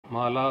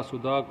माला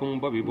सुधा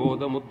कुंभ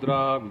विबोध मुद्रा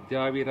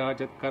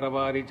विद्याविराजत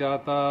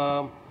करवारिजाता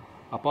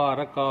अपार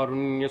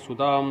कारुण्य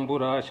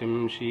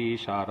सुधांबुराशिं श्री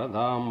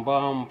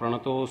शारदांबां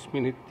प्रणतोस्मि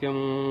नित्यं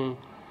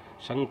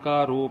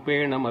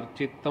शंकारूपेण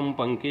मर्चित्तं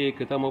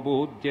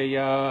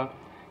पंकीकृतमबूद्यया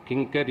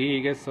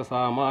किंकरीयस्य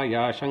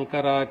सामाया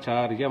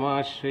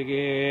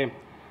शंकराचार्यमाश्रये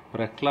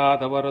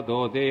प्रह्लादवरदो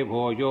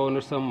देवो यो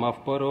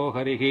नृसिंहः परो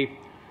हरिः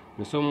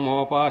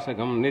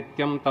नृसिंहोपासकं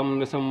नित्यं तं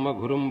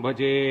नृसिंहगुरुं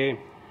भजे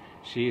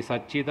श्री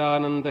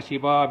सच्चिदानंद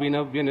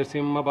शिवाभिनव्य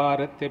नृसिंह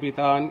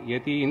भारत्यपितान्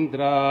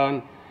यतीन्द्रान्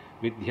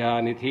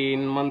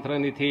विद्यानिधीन्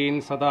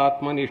मंत्रनिधीन्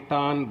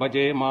सदात्मनिष्ठान्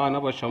भजे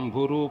मानव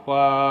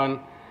शंभुरूपान्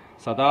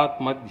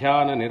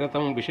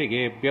सदात्मध्याननिरतं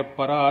विषयेभ्यः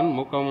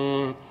परान्मुखं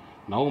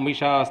नौमि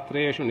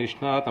शास्त्रेषु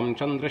निष्णातं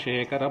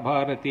चन्द्रशेखर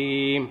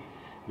भारतीं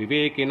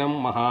विवेकिनं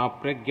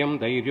महाप्रज्ञं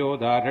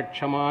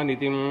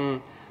धैर्योदारक्षमानिधिं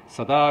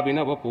सदा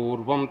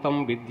विनवपूर्वं तं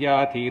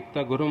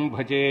विद्यातीर्थगुरुं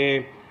भजे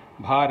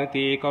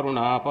भारती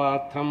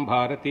करुणापात्रं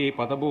भारती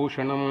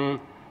पदभूषणं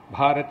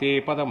भारती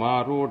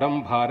पदमारूढं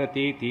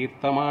भारती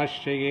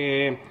तीर्थमाश्रये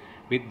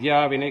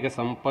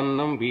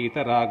विद्याविनयसम्पन्नं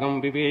वीतरागं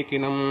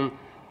विवेकिनं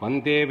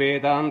वन्दे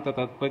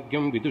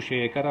वेदान्ततत्त्वज्ञं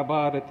Vidushekhar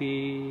Bharti.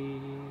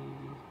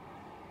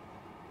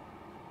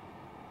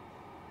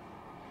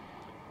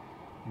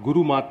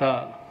 Guru Mata,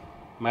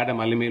 Madam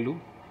Alimelu,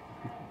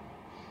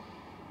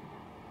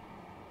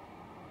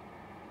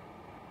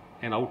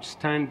 an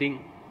outstanding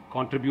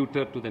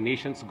contributor to the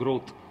nation's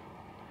growth,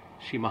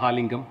 Shri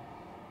Mahalingam,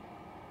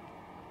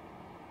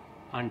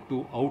 and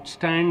two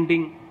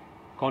outstanding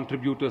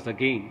contributors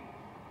again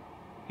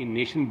in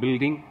nation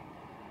building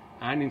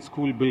and in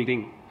school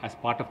building as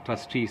part of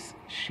trustees,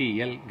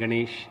 Shri L.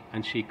 Ganesh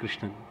and Shri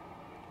Krishnan.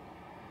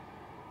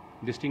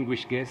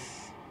 Distinguished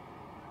guests,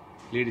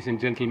 ladies and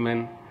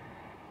gentlemen,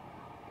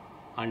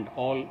 and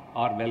all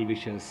our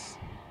well-wishers.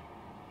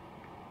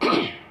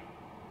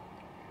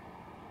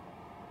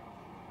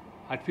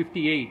 At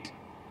 58,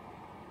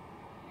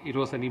 it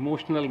was an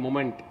emotional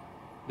moment,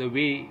 the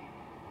way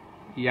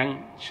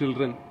young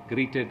children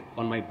greeted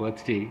on my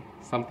birthday,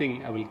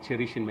 something I will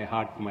cherish in my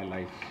heart for my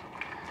life.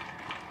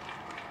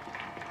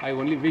 I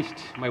only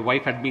wished my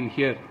wife had been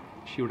here,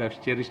 she would have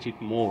cherished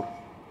it more.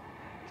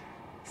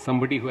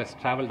 Somebody who has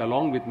traveled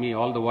along with me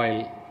all the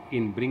while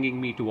in bringing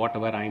me to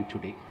whatever I am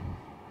today.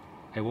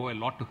 I owe a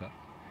lot to her.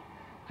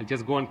 I'll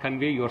just go and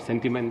convey your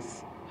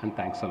sentiments and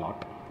thanks a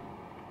lot.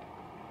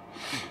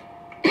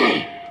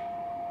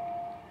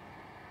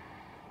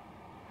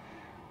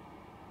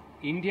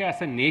 India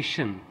as a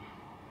nation,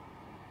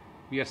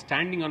 we are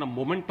standing on a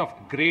moment of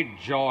great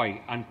joy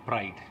and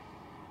pride.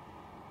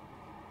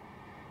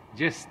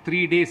 Just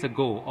 3 days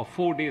ago or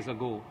 4 days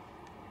ago,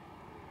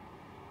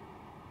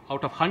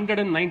 out of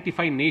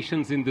 195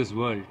 nations in this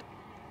world,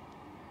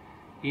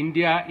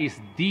 India is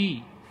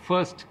the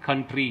first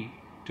country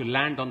to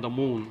land on the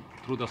moon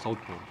through the South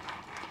Pole.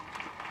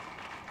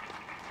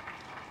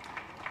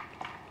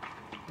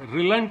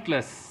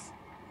 Relentless,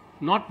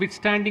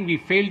 notwithstanding we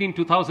failed in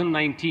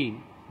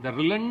 2019, the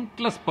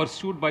relentless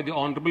pursuit by the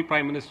Honorable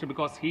Prime Minister,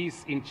 because he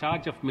is in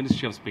charge of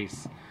Ministry of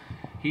Space.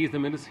 He is the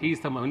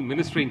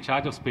minister in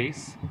charge of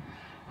space,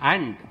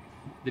 and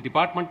the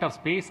Department of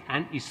Space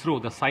and ISRO,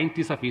 the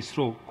scientists of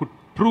ISRO, could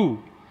prove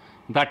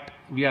that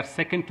we are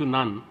second to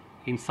none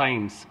in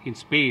science, in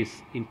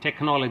space, in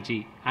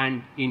technology,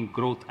 and in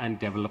growth and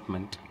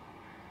development.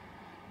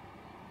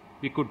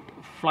 We could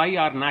fly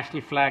our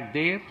national flag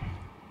there.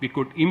 We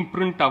could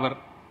imprint our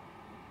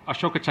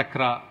Ashoka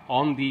Chakra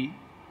on the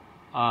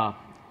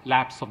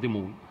laps of the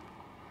moon.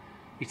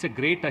 It's a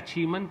great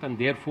achievement and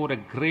therefore a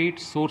great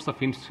source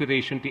of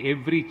inspiration to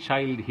every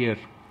child here.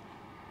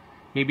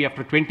 Maybe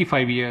after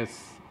 25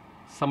 years,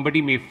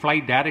 somebody may fly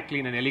directly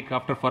in an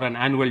helicopter for an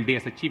annual day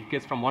as a chief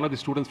guest from one of the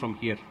students from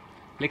here.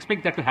 We'll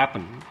expect that to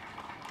happen.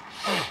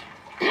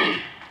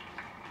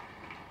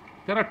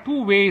 There are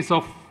two ways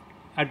of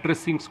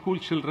addressing school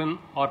children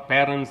or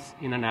parents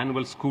in an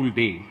annual school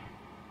day.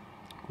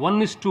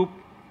 One is to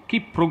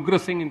keep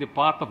progressing in the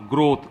path of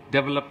growth,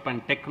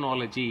 development,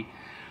 technology,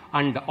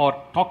 and or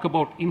talk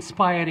about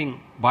inspiring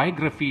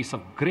biographies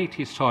of great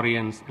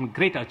historians and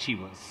great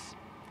achievers.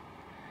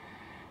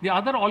 The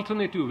other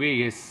alternative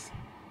way is,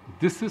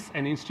 this is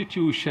an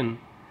institution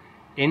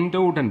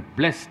endowed and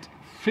blessed,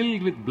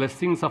 filled with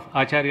blessings of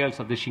Acharyas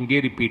of the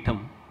Shringeri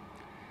Peetham,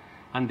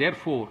 and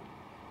therefore,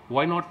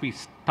 why not we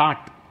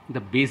start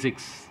the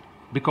basics,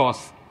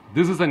 because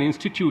this is an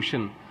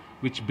institution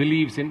which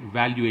believes in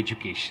value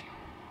education.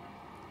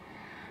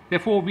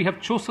 Therefore, we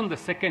have chosen the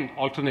second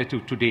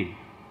alternative today.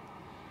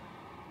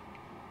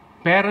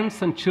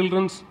 Parents and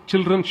children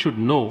should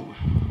know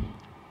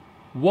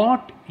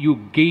what you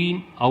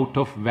gain out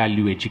of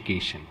value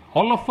education.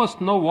 All of us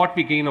know what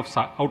we gain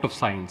out of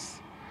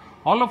science.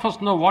 All of us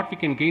know what we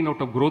can gain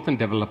out of growth and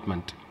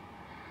development.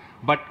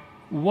 But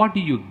what do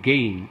you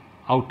gain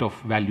out of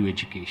value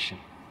education?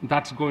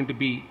 That's going to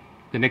be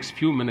the next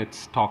few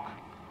minutes talk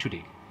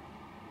today.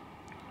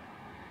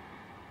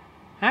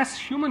 As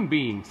human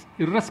beings,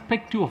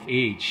 irrespective of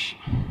age,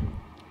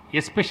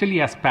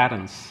 especially as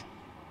parents,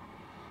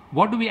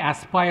 What do we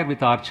aspire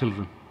with our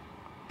children?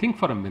 Think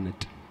for a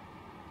minute.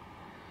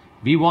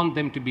 We want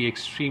them to be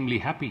extremely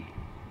happy.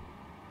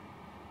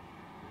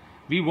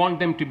 We want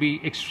them to be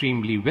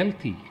extremely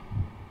wealthy.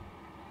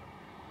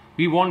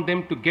 We want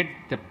them to get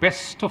the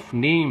best of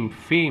name,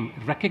 fame,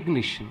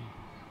 recognition.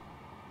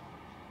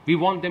 We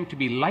want them to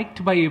be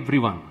liked by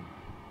everyone.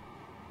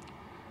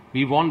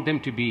 We want them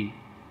to be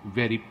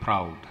very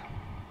proud.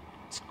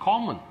 It's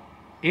common,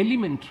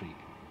 elementary.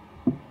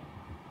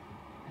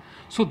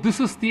 So this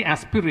is the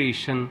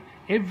aspiration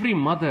every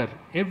mother,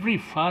 every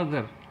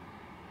father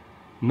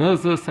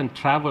nurses and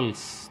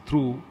travels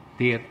through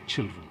their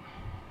children.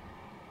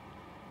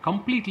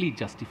 Completely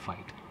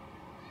justified.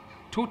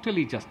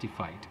 Totally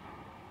justified.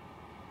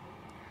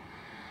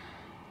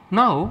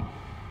 Now,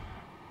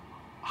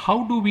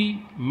 how do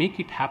we make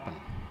it happen?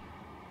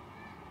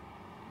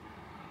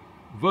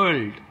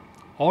 World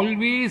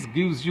always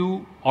gives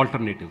you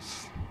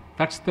alternatives.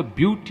 That's the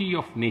beauty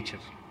of nature.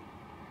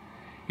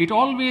 It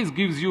always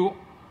gives you,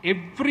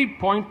 every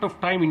point of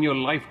time in your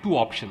life, two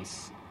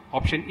options.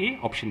 Option A,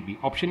 option B.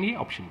 Option A,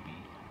 option B.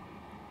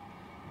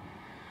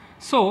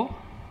 So,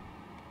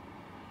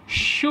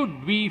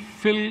 should we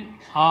fill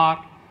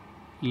our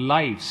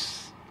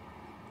lives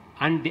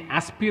and the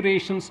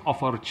aspirations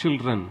of our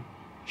children,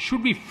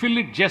 should we fill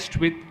it just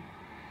with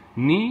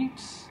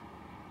needs,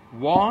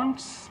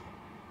 wants,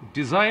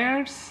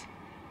 desires,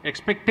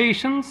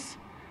 expectations,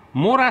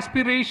 more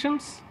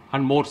aspirations,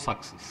 and more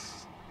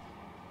success?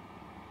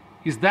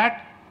 Is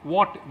that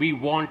what we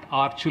want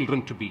our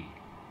children to be?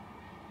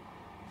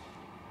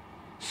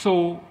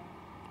 So,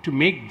 to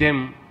make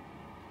them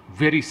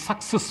very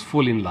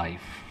successful in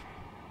life,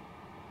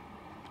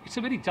 it's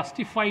a very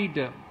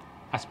justified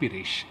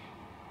aspiration.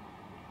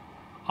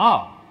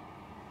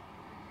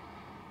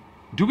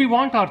 Do we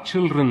want our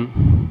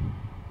children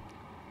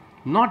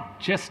not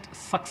just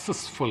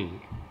successful,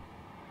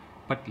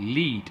 but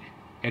lead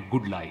a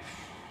good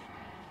life?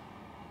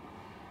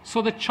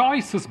 So the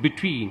choice is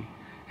between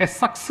a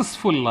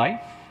successful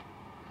life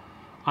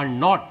and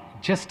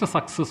not just a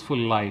successful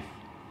life,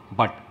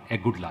 but a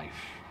good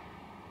life.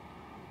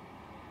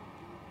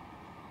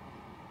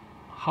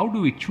 How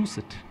do we choose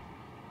it?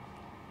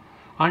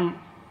 And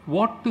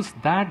what is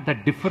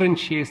that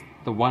differentiates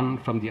the one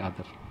from the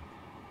other?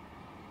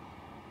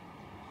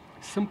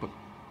 Simple.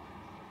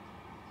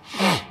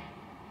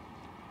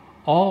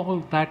 All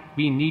that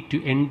we need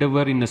to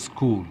endeavor in a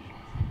school,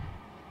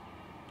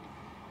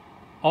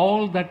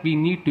 all that we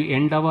need to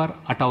endeavor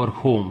at our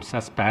homes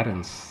as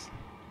parents,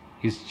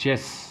 is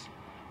just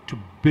to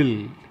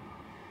build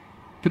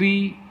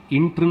three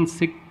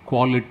intrinsic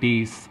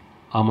qualities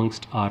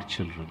amongst our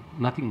children.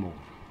 Nothing more.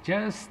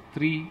 Just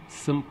three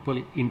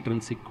simple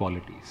intrinsic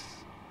qualities.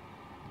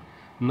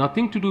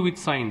 Nothing to do with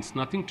science,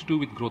 nothing to do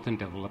with growth and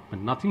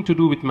development, nothing to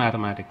do with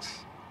mathematics.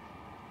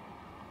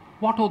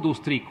 What are those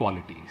three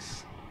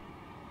qualities?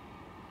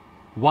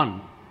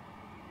 One,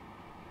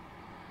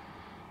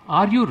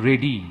 are you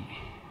ready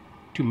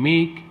to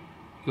make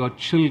your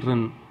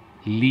children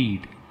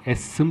lead a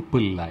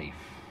simple life?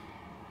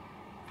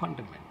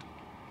 Fundamental.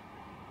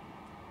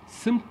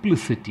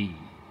 Simplicity.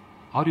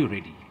 Are you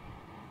ready?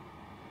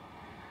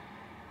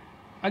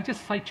 I'll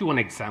just cite you one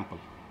example.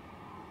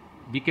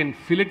 We can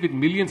fill it with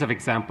millions of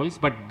examples,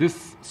 but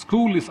this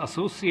school is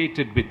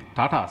associated with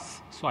Tatas,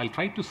 so I'll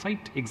try to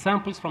cite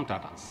examples from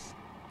Tatas.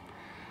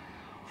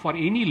 For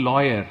any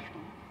lawyer,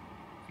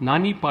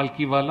 Nani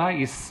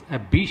Palkiwala is a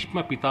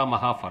Bhishma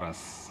Pitamaha for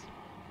us.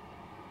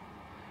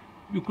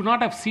 You could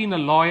not have seen a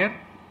lawyer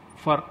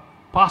for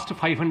past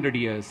 500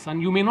 years,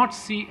 and you may not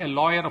see a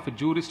lawyer of a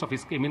jurist of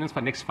his eminence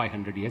for next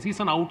 500 years. He's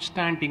an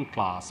outstanding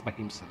class by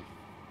himself.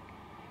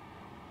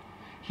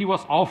 He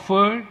was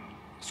offered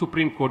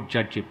Supreme Court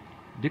judgeship,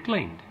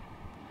 declined.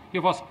 He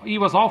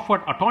was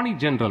offered Attorney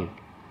General,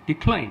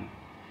 declined.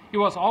 He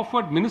was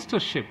offered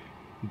ministership,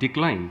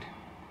 declined.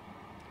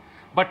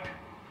 But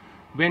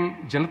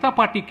when Janata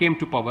Party came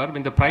to power,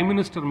 when the Prime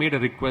Minister made a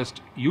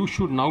request, you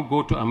should now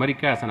go to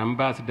America as an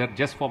ambassador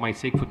just for my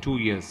sake for 2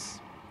 years,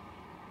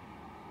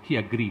 he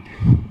agreed,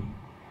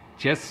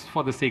 just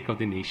for the sake of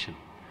the nation.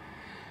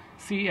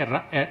 See,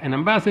 an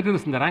ambassador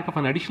is in the rank of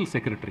an additional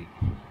secretary.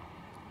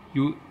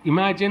 You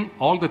imagine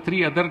all the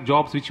three other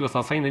jobs which he was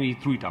assigned, and he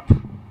threw it up.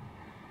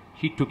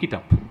 He took it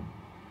up.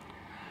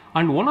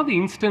 And one of the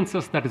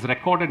instances that is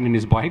recorded in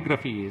his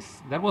biography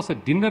is, there was a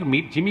dinner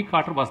meet. Jimmy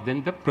Carter was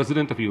then the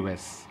president of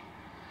US.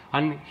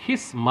 And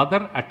his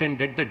mother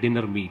attended the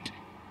dinner meet.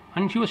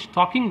 And she was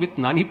talking with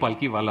Nani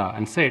Palkiwala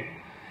and said,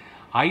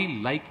 I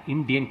like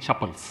Indian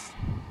chappals.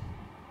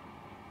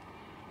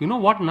 You know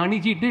what Nani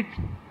ji did?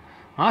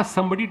 Asked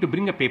somebody to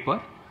bring a paper,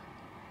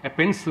 a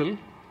pencil,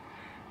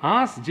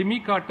 asked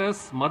Jimmy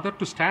Carter's mother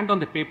to stand on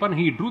the paper, and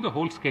he drew the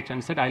whole sketch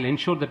and said, I'll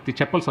ensure that the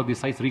chappals of this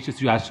size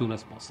reaches you as soon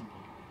as possible.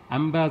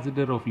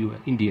 Ambassador of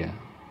India.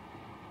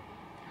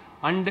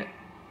 And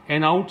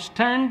an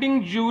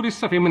outstanding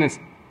jurist of eminence,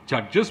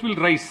 judges will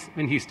rise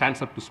when he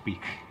stands up to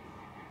speak.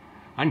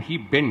 And he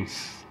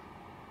bends.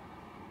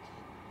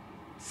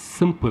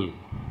 Simple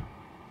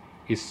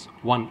is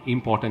one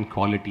important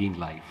quality in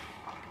life.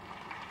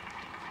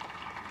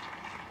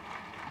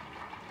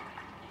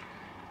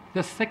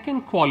 The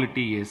second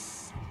quality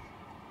is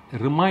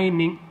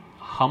remaining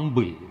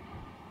humble.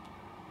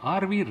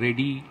 Are we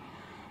ready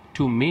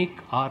to make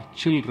our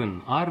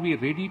children, are we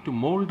ready to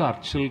mold our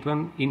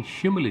children in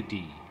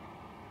humility?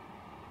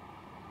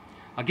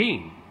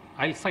 Again,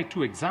 I'll cite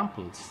two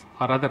examples,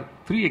 or rather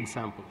three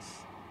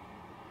examples.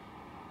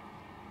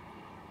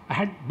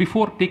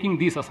 Before taking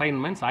these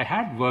assignments, I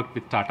had worked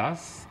with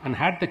Tatas and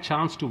had the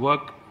chance to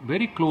work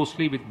very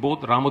closely with both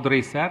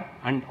Ramudurai sir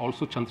and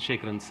also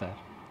Chandrasekharan sir.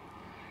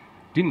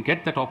 Didn't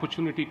get that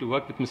opportunity to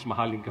work with Mr.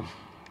 Mahalingam.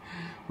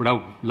 Would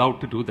have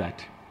loved to do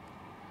that.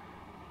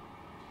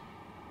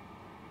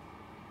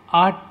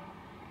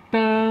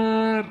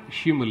 Utter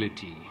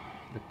humility,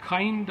 the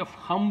kind of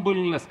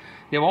humbleness.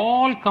 They've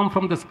all come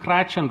from the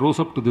scratch and rose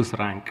up to this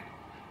rank.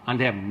 And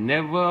they have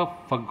never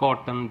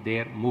forgotten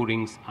their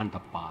moorings and the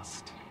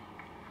past.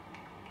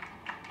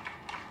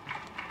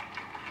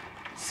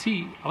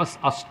 See, I was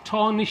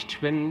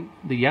astonished when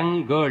the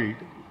young girl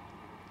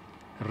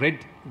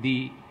read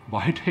the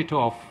biodata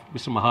of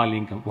Mr.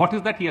 Mahalingam. What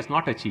is that he has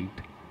not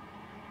achieved?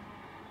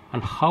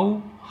 And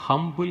how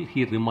humble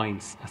he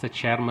remains as a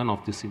chairman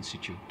of this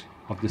institute,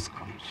 of this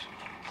college.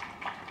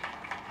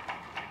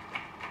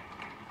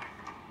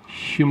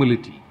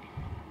 Humility.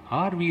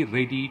 Are we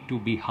ready to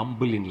be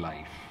humble in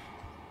life?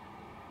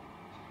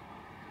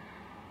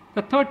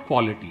 The third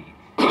quality.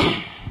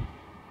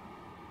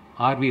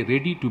 Are we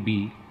ready to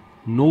be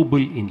noble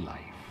in life?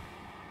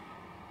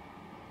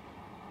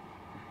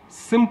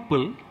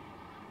 Simple,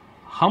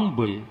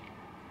 humble,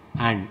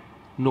 and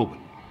noble.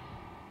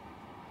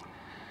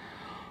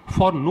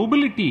 For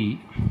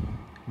nobility,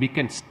 we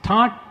can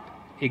start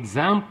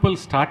example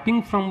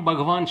starting from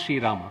Bhagavan Sri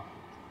Rama,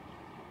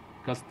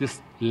 because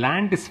this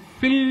land is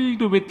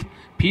filled with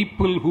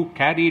people who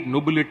carried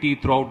nobility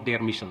throughout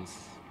their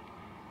missions.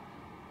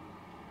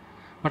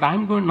 But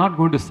I'm not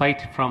going to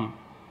cite from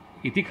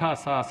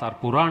Itihasas or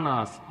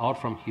Puranas or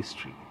from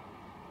history.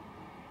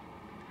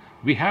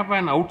 We have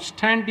an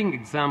outstanding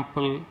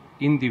example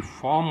in the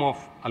form of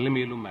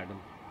Alamelu Madam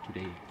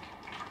today.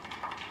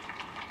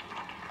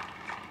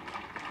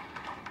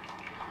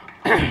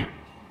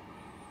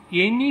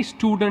 Any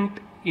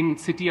student in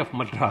city of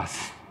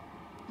Madras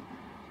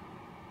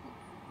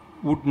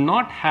would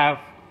not have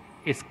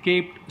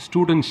escaped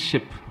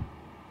studentship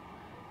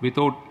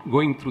without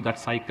going through that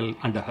cycle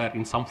under her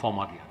in some form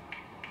or the other.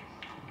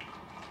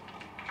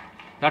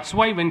 That's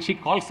why when she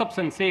calls up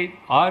and says,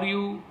 "Are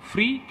you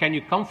free? Can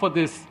you come for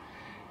this?"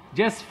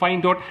 Just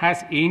find out,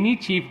 has any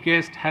chief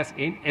guest, has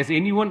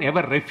anyone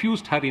ever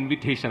refused her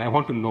invitation? I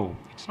want to know.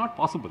 It's not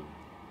possible.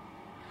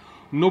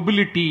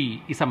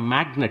 Nobility is a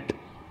magnet.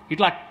 It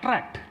will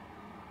attract.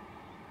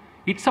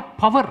 It's a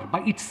power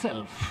by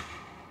itself.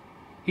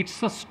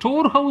 It's a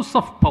storehouse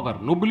of power.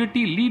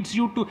 Nobility leads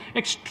you to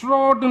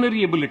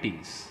extraordinary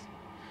abilities.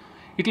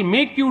 It will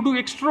make you do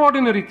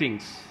extraordinary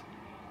things.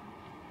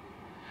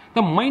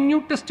 The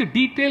minutest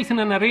details in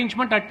an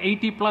arrangement at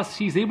 80 plus,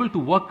 she is able to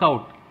work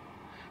out.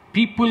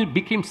 People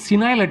became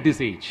senile at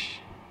this age.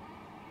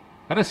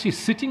 Whereas she is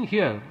sitting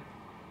here,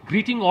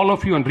 greeting all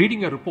of you and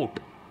reading a report.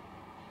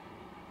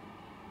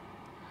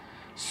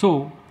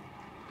 So,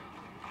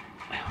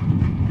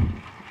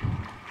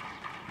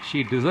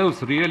 she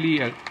deserves really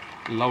a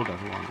louder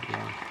one.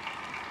 Yeah.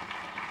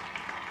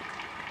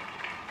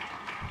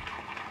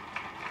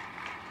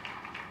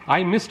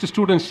 I missed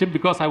studentship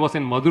because I was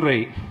in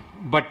Madurai,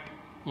 but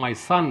my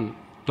son,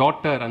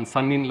 daughter and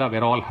son-in-law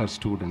were all her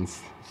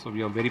students. So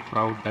we are very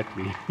proud that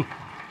way.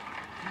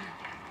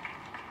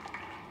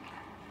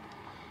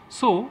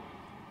 So,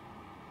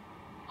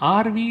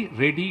 are we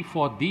ready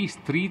for these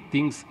three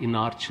things in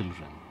our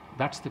children?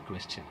 That's the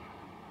question.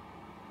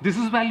 This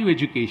is value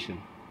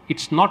education.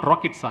 It's not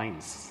rocket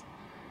science.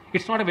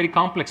 It's not a very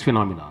complex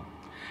phenomenon.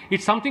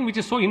 It's something which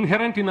is so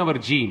inherent in our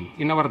gene,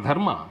 in our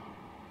dharma.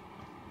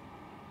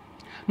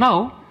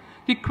 Now,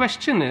 the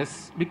question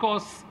is,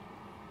 because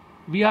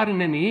we are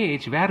in an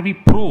age where we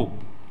probe,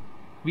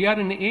 we are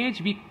in an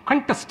age we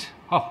contest.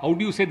 How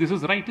do you say this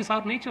is right? It's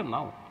our nature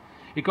now.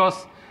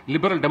 Because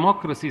liberal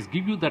democracies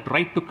give you that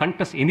right to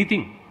contest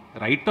anything.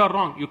 Right or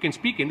wrong, you can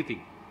speak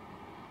anything.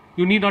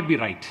 You need not be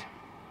right.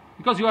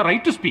 Because you are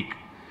right to speak.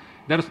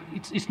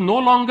 It's no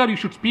longer you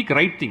should speak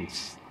right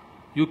things.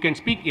 You can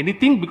speak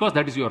anything because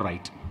that is your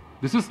right.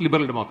 This is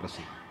liberal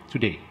democracy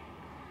today.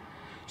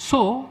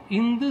 So,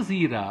 in this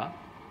era,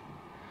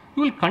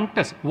 you will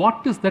contest,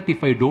 what is that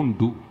if I don't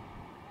do?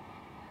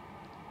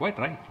 Quite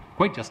right,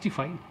 quite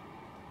justified.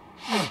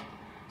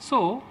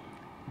 So,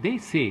 they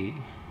say,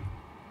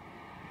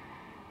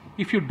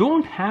 if you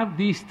don't have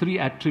these three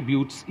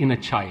attributes in a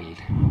child,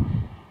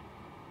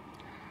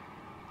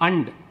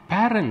 and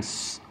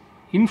parents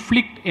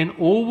inflict an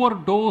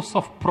overdose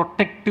of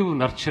protective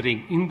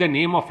nurturing in the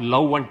name of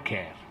love and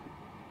care,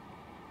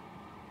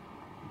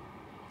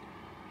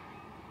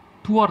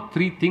 2 or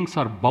 3 things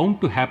are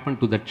bound to happen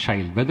to that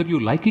child, whether you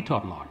like it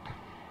or not.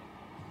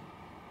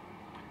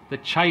 The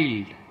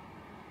child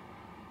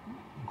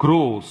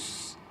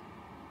grows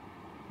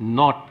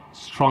not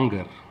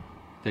stronger.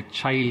 The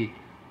child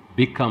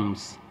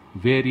becomes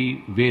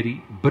very,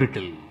 very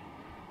brittle.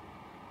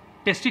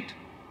 Test it.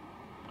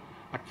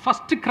 At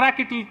first crack,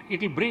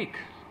 it'll break.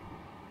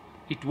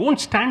 It won't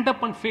stand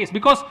up and face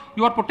because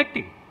you are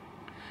protecting.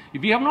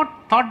 We have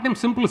not taught them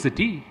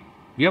simplicity.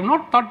 We have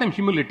not taught them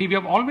humility. We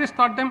have always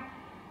taught them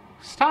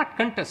start,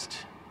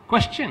 contest,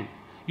 question.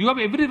 You have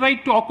every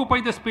right to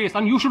occupy the space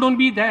and you shouldn't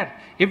be there.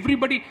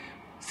 Everybody,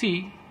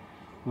 see,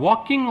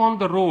 walking on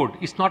the road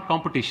is not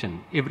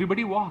competition.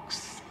 Everybody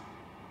walks.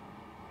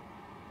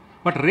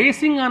 But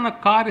racing on a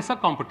car is a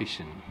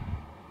competition.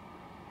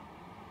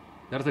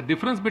 There is a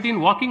difference between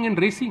walking and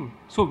racing.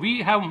 So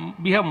we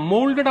have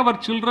molded our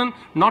children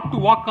not to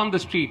walk on the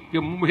street.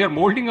 We are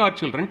molding our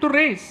children to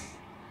race.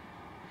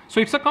 So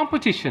it's a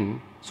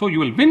competition. So you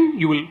will win,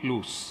 you will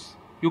lose.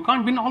 You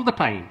can't win all the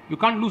time. You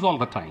can't lose all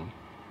the time.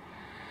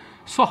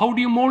 So how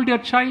do you mold your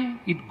child?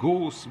 It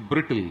goes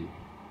brittle.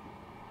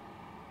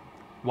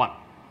 1.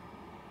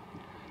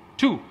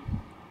 2.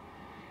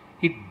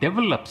 It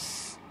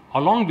develops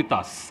along with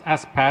us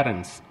as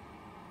parents.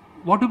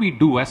 What do we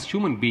do as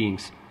human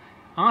beings?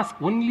 Ask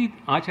only,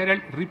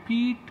 Acharya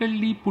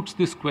repeatedly puts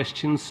these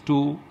questions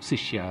to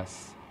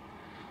Sishyas.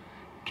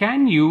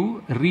 Can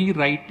you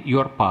rewrite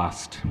your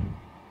past?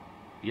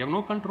 You have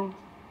no control.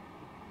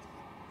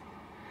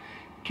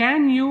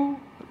 Can you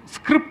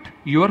script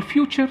your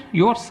future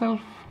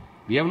yourself?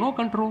 We have no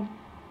control.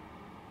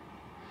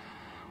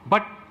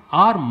 But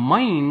our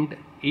mind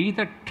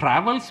either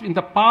travels in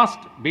the past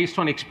based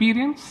on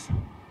experience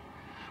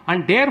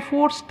and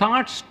therefore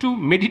starts to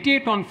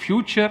meditate on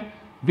future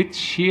with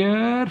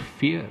sheer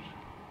fear.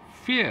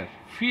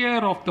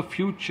 Fear of the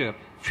future,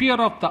 fear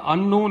of the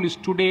unknown is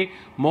today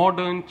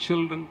modern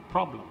children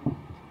problem.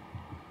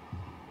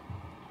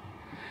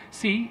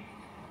 See,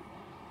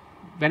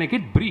 when I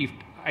get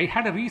briefed, I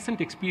had a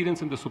recent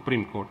experience in the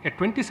Supreme Court. A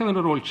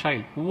 27-year-old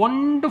child,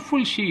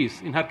 wonderful she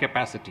is in her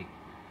capacity.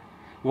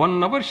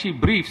 1 hour she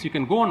briefs, you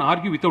can go and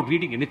argue without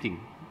reading anything.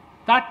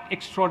 That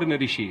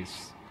extraordinary she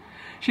is.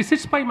 She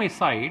sits by my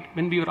side.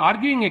 When we were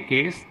arguing a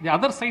case, the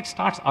other side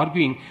starts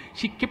arguing.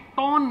 She kept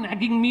on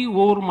nagging me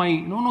over my,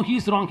 no,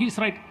 he's wrong, he's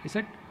right. I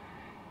said,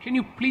 can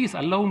you please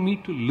allow me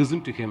to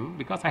listen to him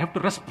because I have to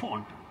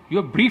respond. You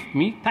have briefed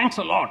me, thanks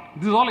a lot.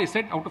 This is all I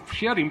said out of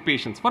sheer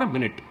impatience for a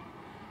minute.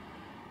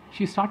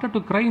 She started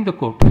to cry in the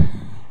court.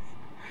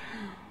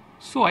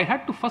 So I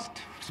had to first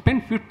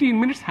spend 15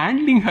 minutes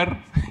handling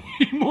her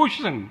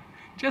emotion.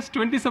 Just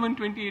 27,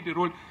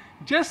 28-year-old,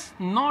 just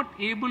not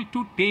able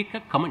to take a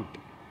comment.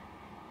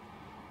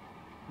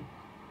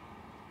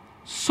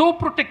 So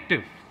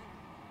protective.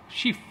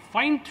 She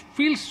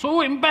feels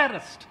so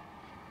embarrassed.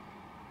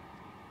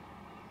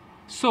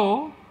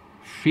 So,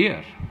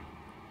 fear.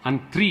 And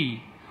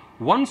 3,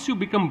 once you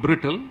become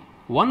brittle,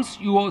 once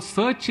you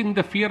search in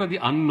the fear of the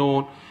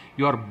unknown,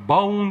 you are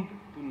bound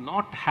to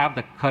not have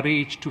the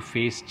courage to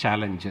face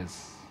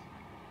challenges.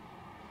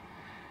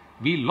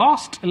 We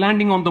lost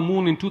landing on the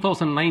moon in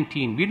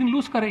 2019. We didn't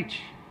lose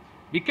courage.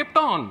 We kept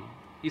on.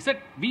 He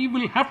said, we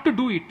will have to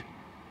do it.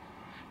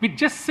 With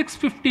just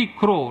 650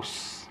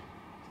 crores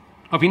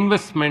of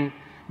investment,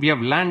 we have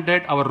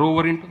landed our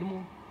rover into the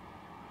moon.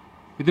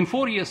 Within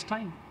 4 years'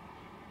 time.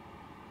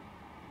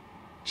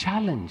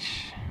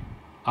 Challenge.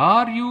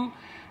 Are you,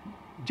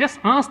 just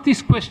ask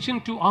this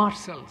question to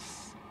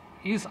ourselves.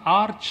 Is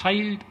our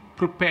child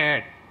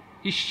prepared?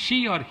 Is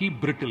she or he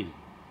brittle?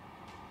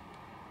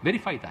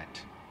 Verify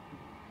that.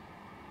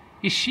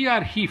 Is she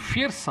or he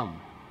fearsome?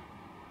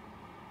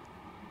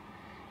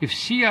 If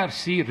she or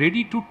she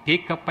ready to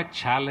take up a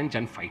challenge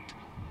and fight.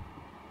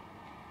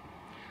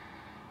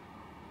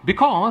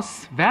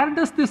 Because where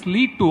does this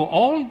lead to?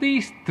 All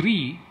these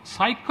 3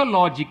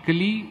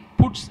 psychologically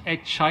puts a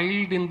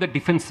child in the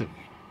defensive.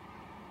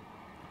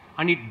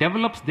 And it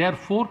develops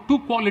therefore 2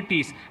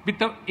 qualities. With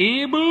the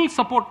able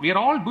support, we are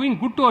all doing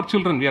good to our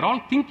children. We are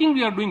all thinking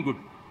we are doing good.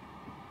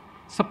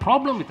 It's a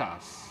problem with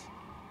us.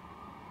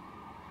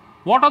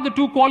 What are the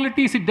 2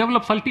 qualities it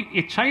develops?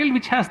 A child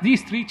which has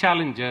these 3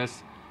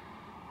 challenges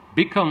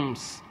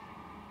becomes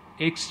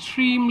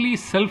extremely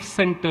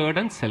self-centered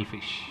and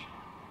selfish.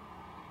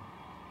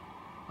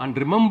 And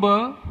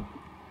remember,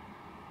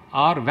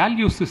 our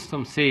value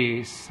system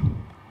says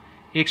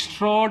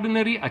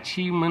extraordinary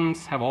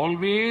achievements have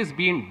always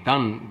been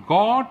done.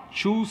 God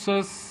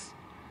chooses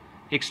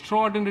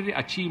extraordinary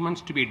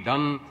achievements to be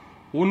done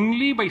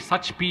only by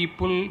such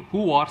people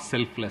who are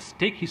selfless.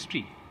 Take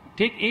history.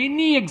 Take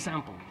any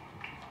example.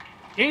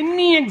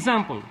 Any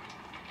example.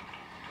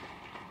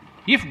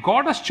 If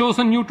God has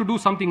chosen you to do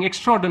something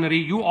extraordinary,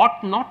 you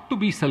ought not to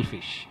be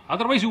selfish.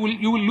 Otherwise, you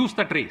will lose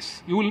that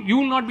race. You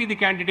will not be the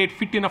candidate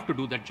fit enough to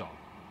do that job.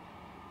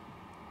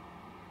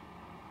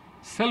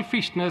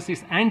 Selfishness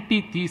is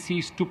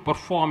antithesis to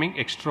performing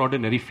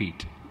extraordinary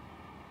feat.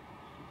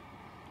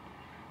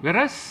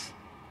 Whereas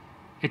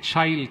a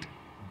child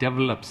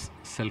develops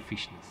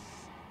selfishness.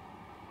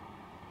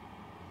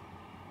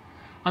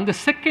 And the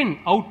second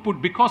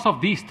output because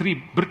of these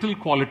 3 brittle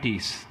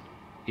qualities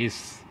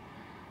is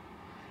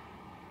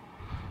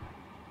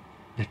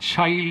the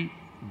child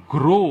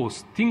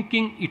grows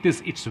thinking it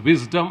is its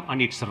wisdom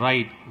and its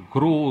right,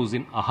 grows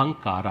in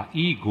ahankara,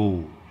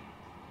 ego.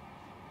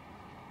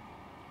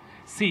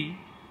 See,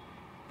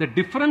 the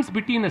difference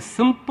between a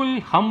simple,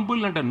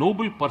 humble and a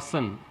noble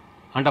person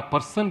and a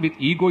person with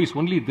ego is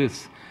only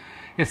this.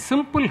 A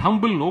simple,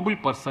 humble, noble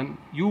person,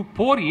 you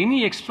pour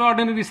any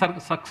extraordinary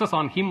success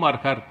on him or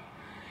her,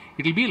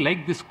 it will be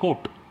like this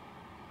coat.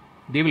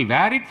 They will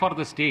wear it for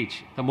the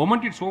stage. The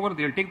moment it's over,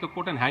 they will take the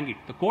coat and hang it.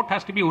 The coat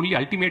has to be only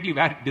ultimately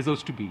where it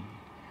deserves to be.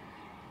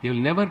 They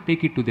will never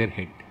take it to their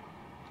head.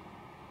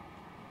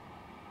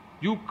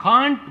 You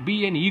can't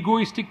be an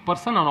egoistic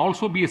person and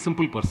also be a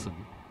simple person.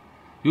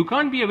 You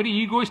can't be a very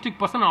egoistic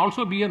person and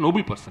also be a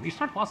noble person. It's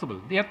not possible.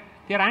 They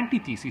are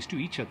antitheses to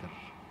each other.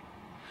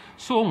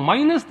 So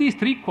minus these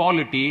three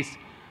qualities,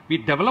 we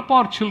develop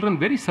our children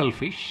very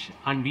selfish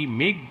and we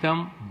make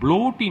them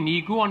bloat in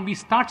ego and we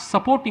start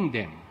supporting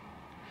them.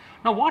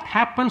 Now what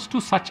happens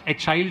to such a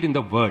child in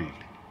the world?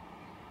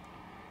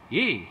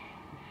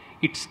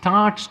 It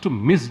starts to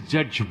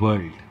misjudge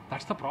world.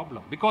 That's the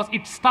problem. Because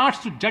it starts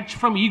to judge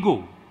from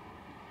ego.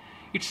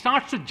 It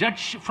starts to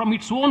judge from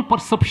its own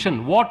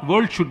perception what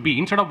world should be.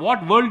 Instead of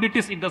what world it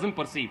is, it doesn't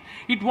perceive.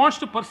 It wants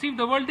to perceive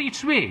the world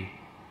its way.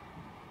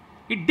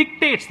 It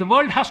dictates the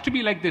world has to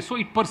be like this. So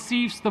it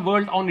perceives the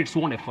world on its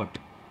own effort.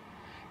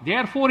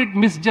 Therefore it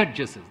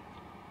misjudges it.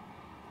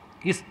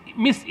 It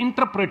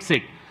misinterprets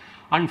it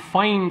and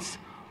finds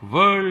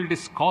world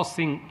is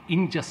causing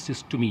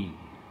injustice to me.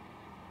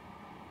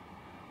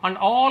 And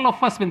all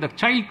of us, when the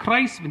child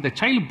cries, when the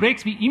child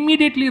breaks, we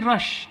immediately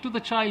rush to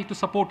the child to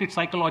support it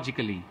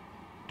psychologically,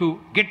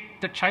 to get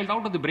the child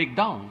out of the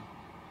breakdown.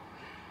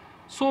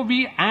 So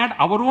we add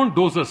our own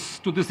doses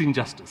to this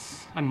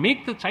injustice and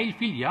make the child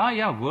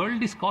feel,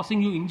 world is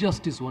causing you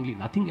injustice only,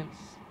 nothing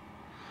else.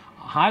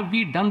 Have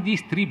we done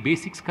these three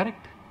basics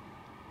correct?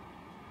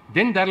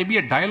 Then there will be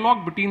a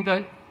dialogue between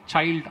the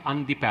child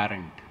and the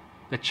parent,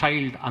 the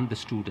child and the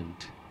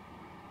student.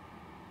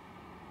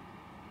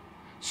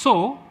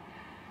 So,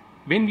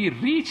 when we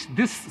reach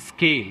this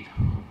scale,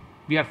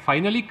 we are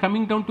finally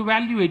coming down to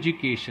value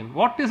education.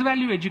 What is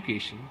value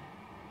education?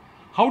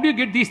 How do you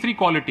get these three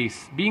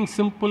qualities? Being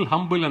simple,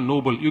 humble and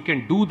noble. You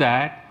can do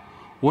that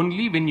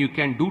only when you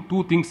can do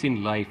two things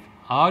in life.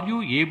 Are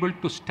you able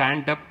to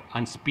stand up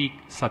and speak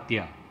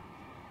Satya?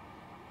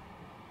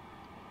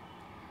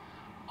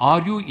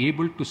 Are you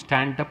able to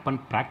stand up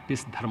and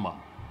practice Dharma?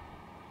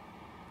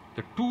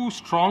 The two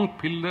strong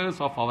pillars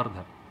of our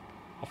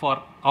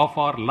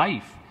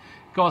life.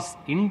 Because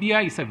India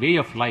is a way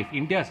of life.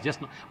 India is just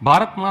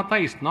Bharat Mata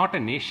is not a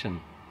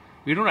nation.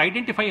 We don't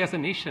identify as a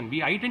nation.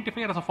 We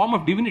identify her as a form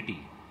of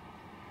divinity.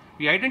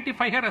 We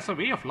identify her as a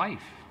way of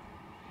life.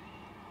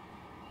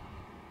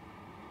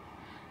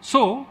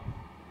 So,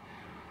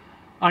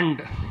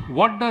 and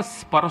what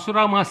does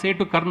Parasurama say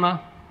to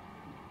Karna?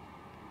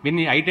 When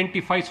he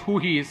identifies who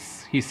he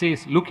is, he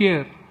says, look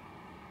here,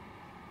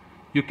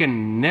 you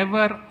can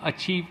never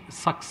achieve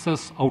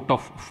success out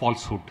of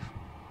falsehood.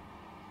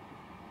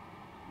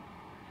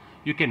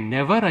 You can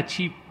never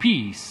achieve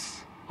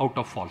peace out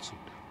of falsehood.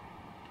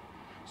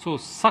 So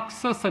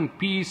success and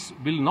peace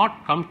will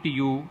not come to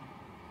you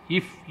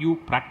if you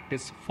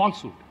practice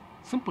falsehood.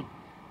 Simple.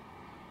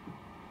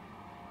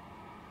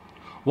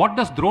 What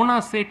does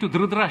Drona say to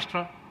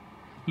Dhritarashtra?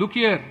 Look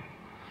here,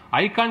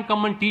 I can't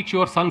come and teach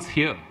your sons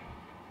here.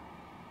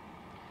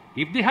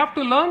 If they have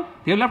to learn,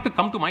 they will have to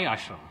come to my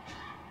ashram.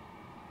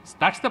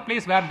 That's the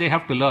place where they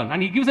have to learn.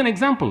 And he gives an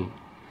example.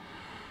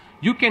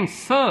 You can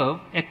serve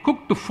a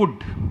cooked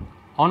food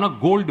on a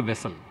gold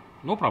vessel.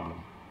 No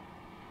problem.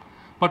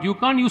 But you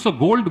can't use a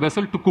gold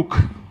vessel to cook.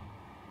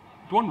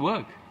 It won't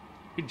work.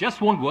 It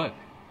just won't work.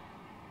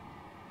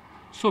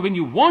 So when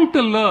you want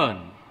to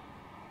learn,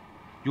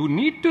 you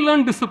need to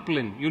learn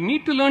discipline. You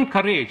need to learn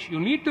courage. You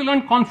need to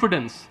learn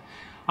confidence.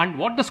 And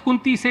what does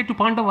Kunti say to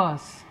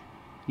Pandavas?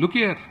 Look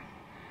here.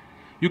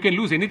 You can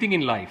lose anything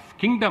in life.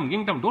 Kingdom,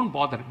 don't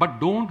bother. But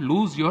don't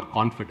lose your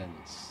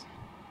confidence.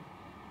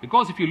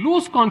 Because if you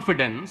lose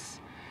confidence,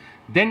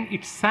 then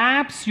it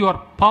saps your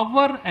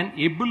power and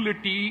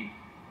ability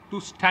to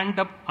stand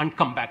up and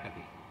come back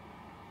again.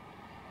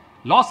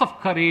 Loss of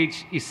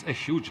courage is a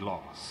huge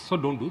loss. So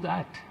don't do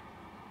that.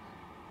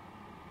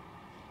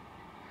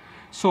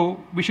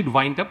 So we should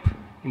wind up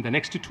in the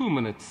next 2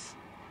 minutes.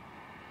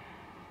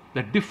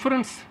 The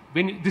difference,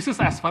 this is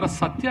as far as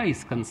Satya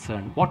is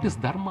concerned. What is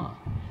Dharma?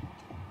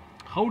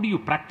 How do you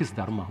practice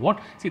Dharma?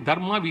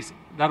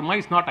 Dharma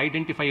is not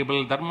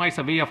identifiable. Dharma is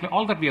a way of life.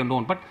 All that we have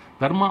known. But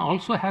Dharma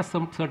also has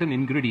some certain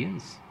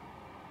ingredients.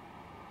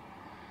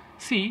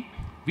 See,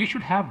 we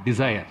should have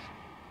desire.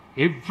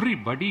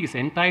 Everybody is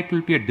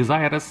entitled to a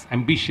desirous,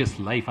 ambitious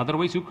life.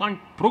 Otherwise, you can't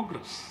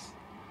progress.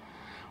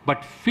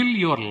 But fill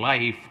your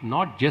life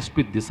not just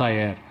with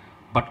desire,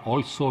 but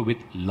also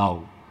with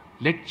love.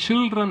 Let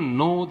children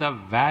know the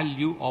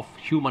value of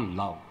human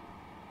love.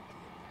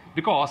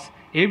 Because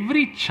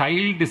every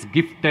child is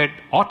gifted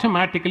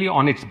automatically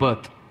on its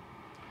birth,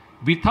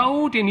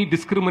 without any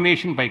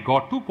discrimination by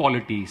God, two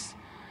qualities: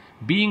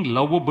 being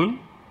lovable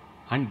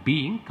and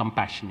being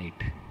compassionate.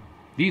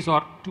 These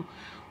are two.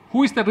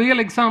 Who is the real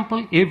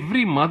example?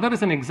 Every mother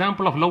is an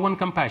example of love and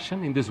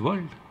compassion in this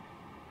world.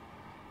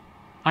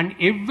 And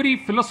every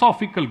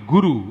philosophical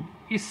guru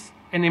is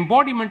an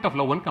embodiment of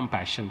love and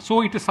compassion.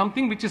 So it is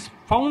something which is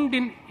found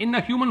in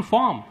a human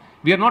form.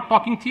 We are not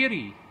talking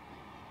theory.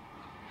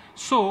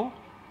 So,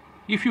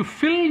 if you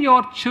fill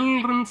your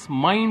children's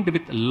mind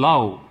with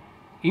love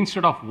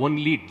instead of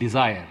only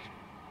desire,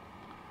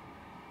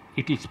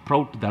 it will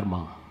sprout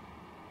dharma.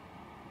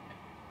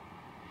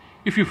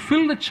 If you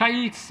fill the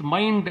child's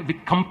mind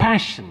with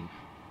compassion,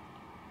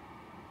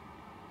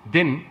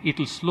 then it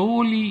will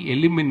slowly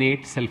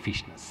eliminate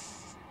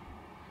selfishness.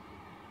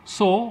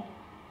 So,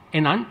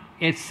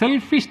 a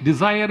selfish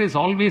desire is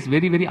always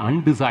very, very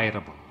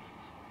undesirable.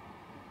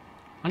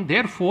 And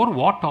therefore,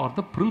 what are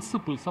the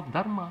principles of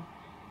dharma?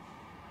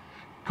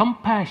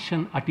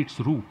 Compassion at its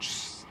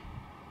roots.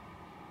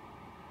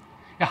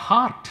 A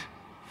heart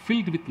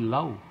filled with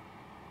love.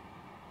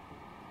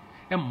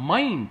 A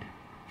mind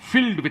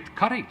filled with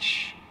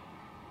courage.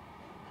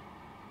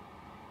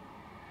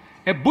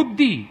 A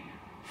buddhi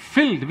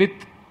filled with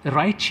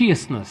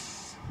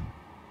righteousness.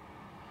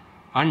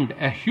 And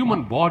a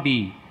human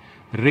body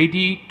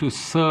ready to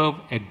serve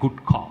a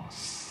good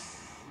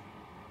cause.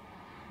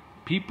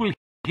 People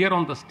here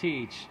on the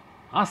stage,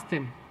 ask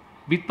them,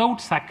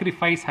 without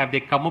sacrifice have they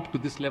come up to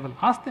this level?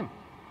 Ask them.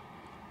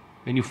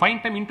 When you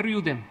find time,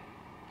 interview them.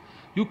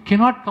 You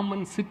cannot come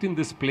and sit in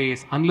this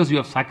place unless you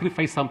have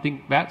sacrificed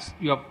something,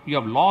 you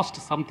have lost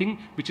something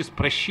which is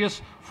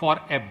precious for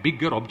a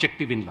bigger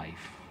objective in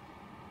life.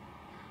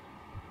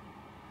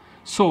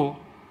 So,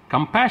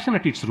 compassion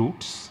at its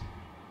roots,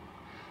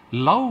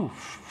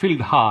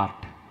 love-filled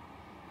heart,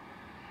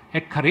 a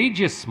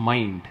courageous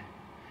mind,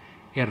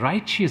 a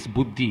righteous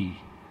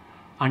buddhi,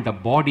 and a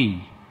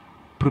body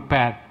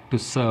prepared to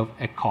serve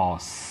a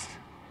cause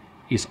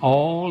is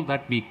all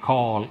that we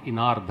call in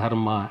our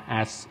dharma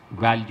as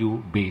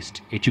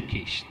value-based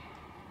education.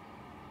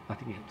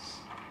 Nothing else.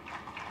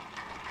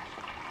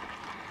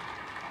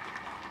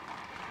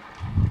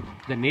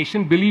 The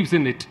nation believes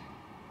in it,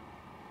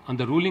 and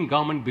the ruling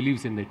government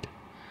believes in it,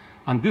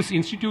 and this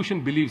institution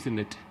believes in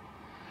it.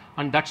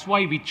 And that's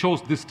why we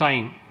chose this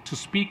time to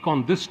speak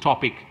on this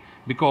topic,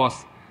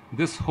 because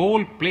this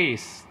whole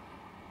place,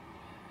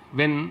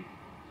 when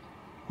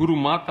Guru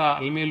Mata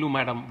Almelu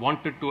Madam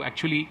wanted to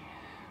actually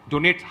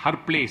donate her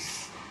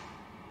place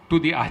to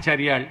the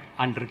Acharya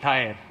and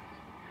retire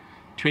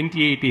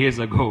 28 years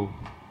ago,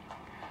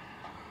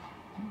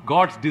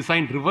 God's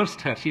design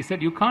reversed her. She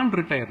said, you can't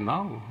retire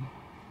now.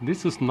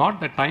 This is not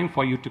the time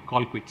for you to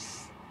call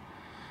quits.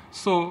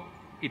 So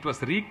it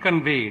was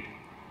reconveyed,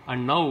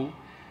 and now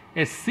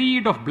a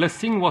seed of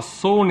blessing was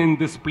sown in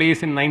this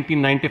place in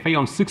 1995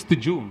 on 6th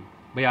June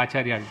by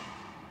Acharya.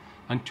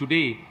 And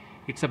today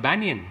it's a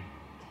banyan.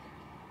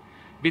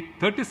 With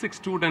 36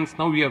 students,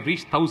 now we have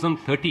reached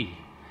 1030.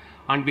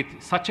 And with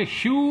such a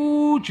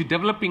huge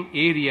developing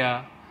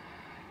area,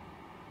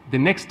 the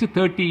next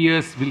 30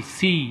 years will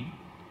see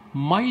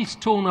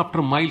milestone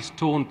after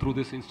milestone through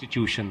this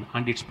institution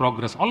and its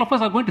progress. All of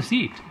us are going to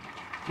see it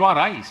through our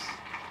eyes.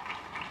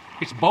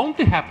 It's bound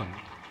to happen.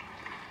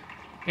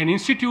 An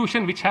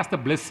institution which has the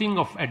blessing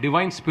of a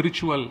divine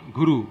spiritual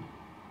guru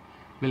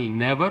will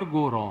never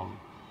go wrong.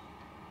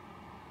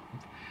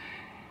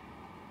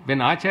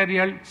 When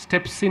Acharya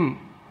steps in,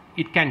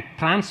 it can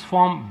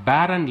transform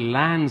barren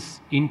lands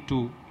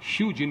into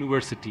huge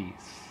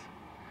universities,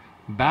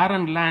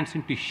 barren lands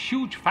into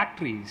huge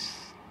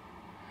factories,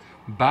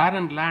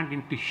 barren land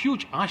into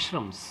huge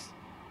ashrams.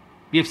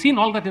 We have seen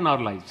all that in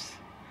our lives.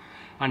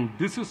 And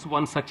this is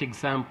one such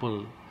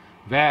example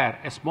where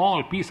a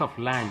small piece of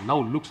land now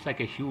looks like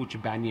a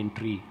huge banyan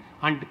tree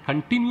and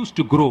continues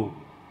to grow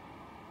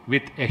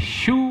with a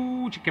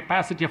huge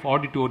capacity of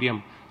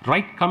auditorium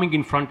right coming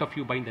in front of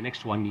you by the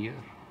next 1 year.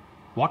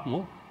 What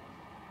more?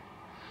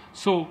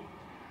 So,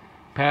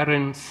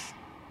 parents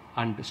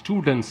and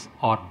students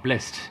are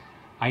blessed.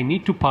 I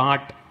need to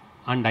part,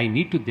 and I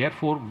need to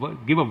therefore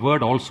give a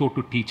word also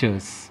to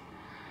teachers.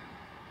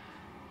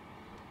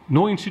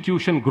 No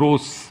institution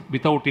grows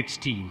without its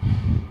team,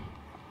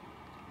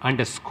 and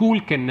a school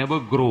can never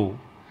grow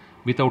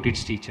without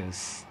its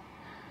teachers.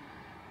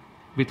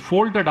 With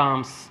folded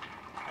arms,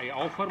 I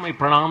offer my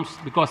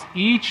pranams, because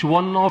each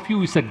one of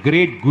you is a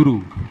great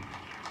guru.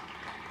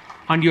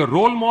 And your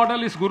role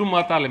model is Guru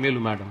Mata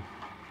Lemelu Madam.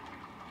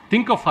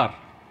 Think of her.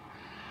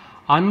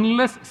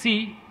 Unless,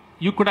 see,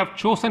 you could have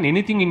chosen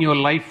anything in your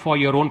life for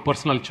your own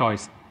personal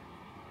choice.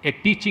 A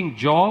teaching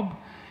job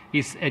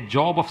is a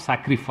job of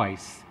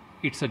sacrifice.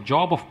 It's a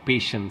job of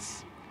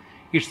patience.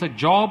 It's a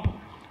job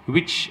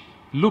which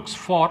looks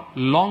for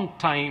long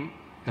time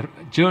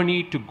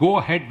journey to go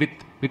ahead with,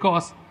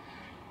 because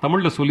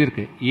Tamil la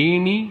sollirukku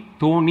ஏணி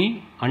தோணி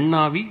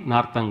அண்ணாவி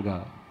நார்த்தங்கா.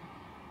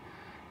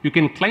 You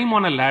can climb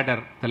on a ladder,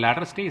 the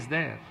ladder stays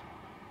there.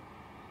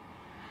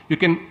 You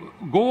can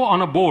go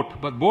on a boat,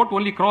 but boat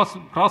only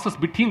crosses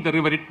between the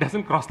river, it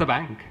doesn't cross the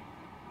bank.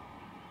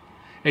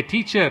 A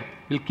teacher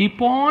will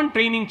keep on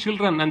training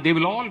children and they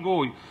will all go.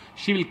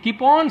 She will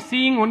keep on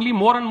seeing only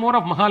more and more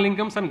of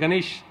Mahalingams and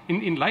Ganesh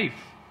in life.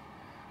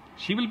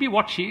 She will be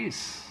what she is.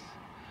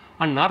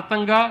 And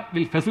Nartanga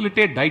will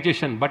facilitate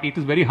digestion, but it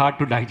is very hard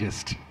to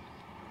digest.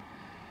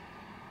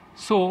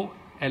 So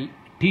a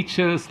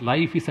teacher's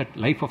life is a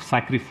life of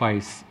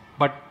sacrifice,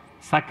 but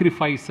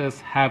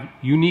sacrifices have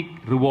unique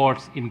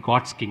rewards in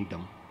God's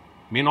kingdom.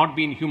 May not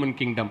be in human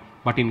kingdom,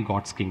 but in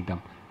God's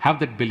kingdom.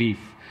 Have that belief.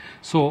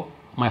 So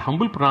my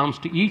humble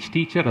pranams to each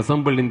teacher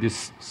assembled in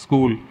this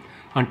school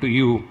and to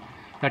you,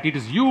 that it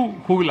is you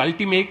who will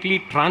ultimately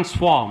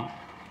transform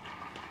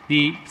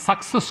the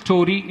success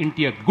story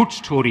into a good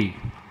story,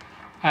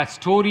 a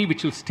story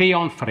which will stay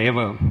on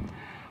forever.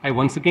 I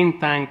once again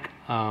thank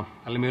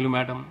Alamelu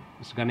Madam,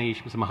 Mr.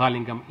 Ganesh, Mr.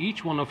 Mahalingam,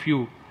 each one of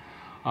you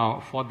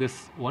for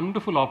this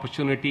wonderful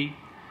opportunity.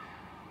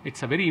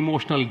 It's a very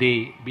emotional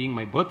day, being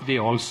my birthday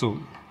also,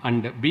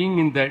 and being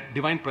in the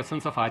divine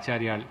presence of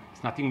Acharyal.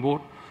 It's nothing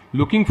more.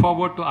 Looking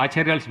forward to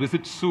Acharyal's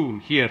visit soon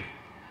here,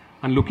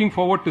 and looking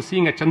forward to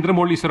seeing a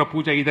Chandramoliswara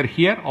Puja either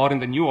here or in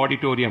the new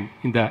auditorium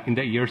in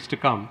the years to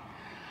come.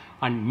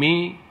 And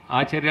may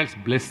Acharyal's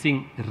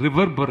blessing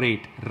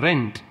reverberate,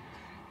 rent,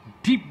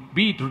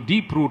 be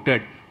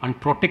deep-rooted and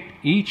protect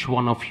each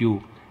one of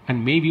you.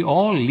 And may we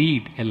all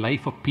lead a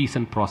life of peace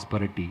and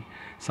prosperity.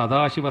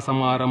 Sadashiva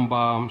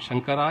Samarambam,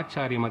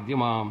 Shankaracharya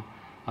Madhyamam,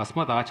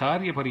 Asmat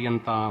Acharya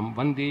Pariyantam,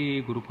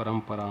 Vande Guru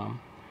Paramparam.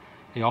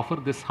 I offer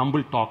this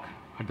humble talk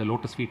at the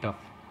lotus feet of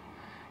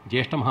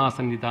Jeshta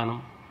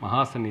Mahasannidhanam,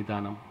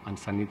 and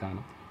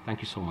Sannidhanam.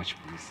 Thank you so much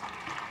for this.